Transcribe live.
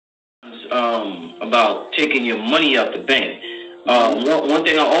about taking your money out the bank. One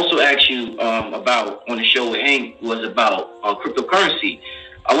thing I also asked you about on the show with Hank was about cryptocurrency.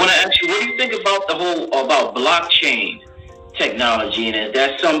 I want to ask you, what do you think about the whole about blockchain technology, and is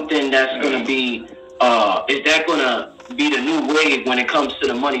that something that's going to be is that going to be the new wave when it comes to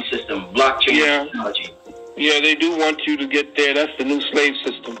the money system, blockchain technology? Yeah, they do want you to get there. That's the new slave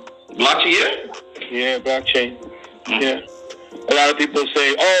system. Blockchain? Yeah, blockchain. Yeah. A lot of people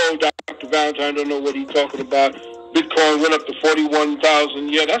say, "Oh, Dr. Valentine don't know what he's talking about. Bitcoin went up to 41,000."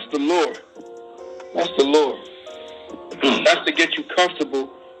 Yeah, that's the lure. That's the lure. That's to get you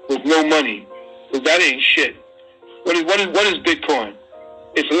comfortable with no money, because that ain't shit. What is Bitcoin?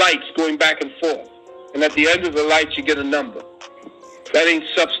 It's lights going back and forth, and at the end of the lights you get a number. That ain't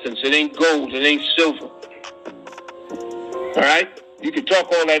substance. It ain't gold. It ain't silver. All right? You can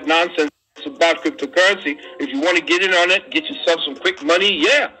talk all that nonsense about cryptocurrency. If you want to get in on it, get yourself some quick money,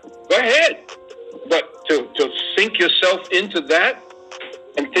 yeah, go ahead. But to sink yourself into that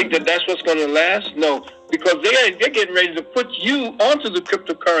and think that that's what's going to last, no. Because they're getting ready to put you onto the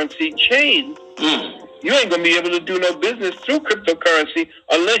cryptocurrency chain. You ain't going to be able to do no business through cryptocurrency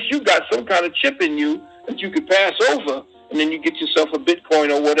unless you got some kind of chip in you that you could pass over, and then you get yourself a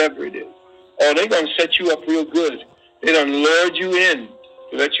Bitcoin or whatever it is. Oh, they're going to set you up real good. They done lured you in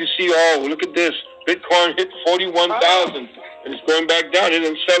to let you see, oh, look at this. Bitcoin hit 41,000, and it's going back down.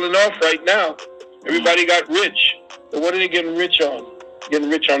 They're selling off right now. Everybody got rich. But what are they getting rich on? Getting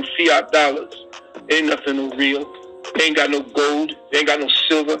rich on fiat dollars. Ain't nothing no real. They ain't got no gold. They ain't got no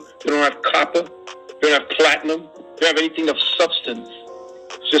silver. They don't have copper. They don't have platinum. They don't have anything of substance.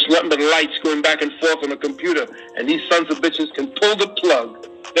 It's just nothing but lights going back and forth on a computer. And these sons of bitches can pull the plug.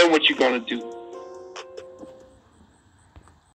 Then what you gonna do?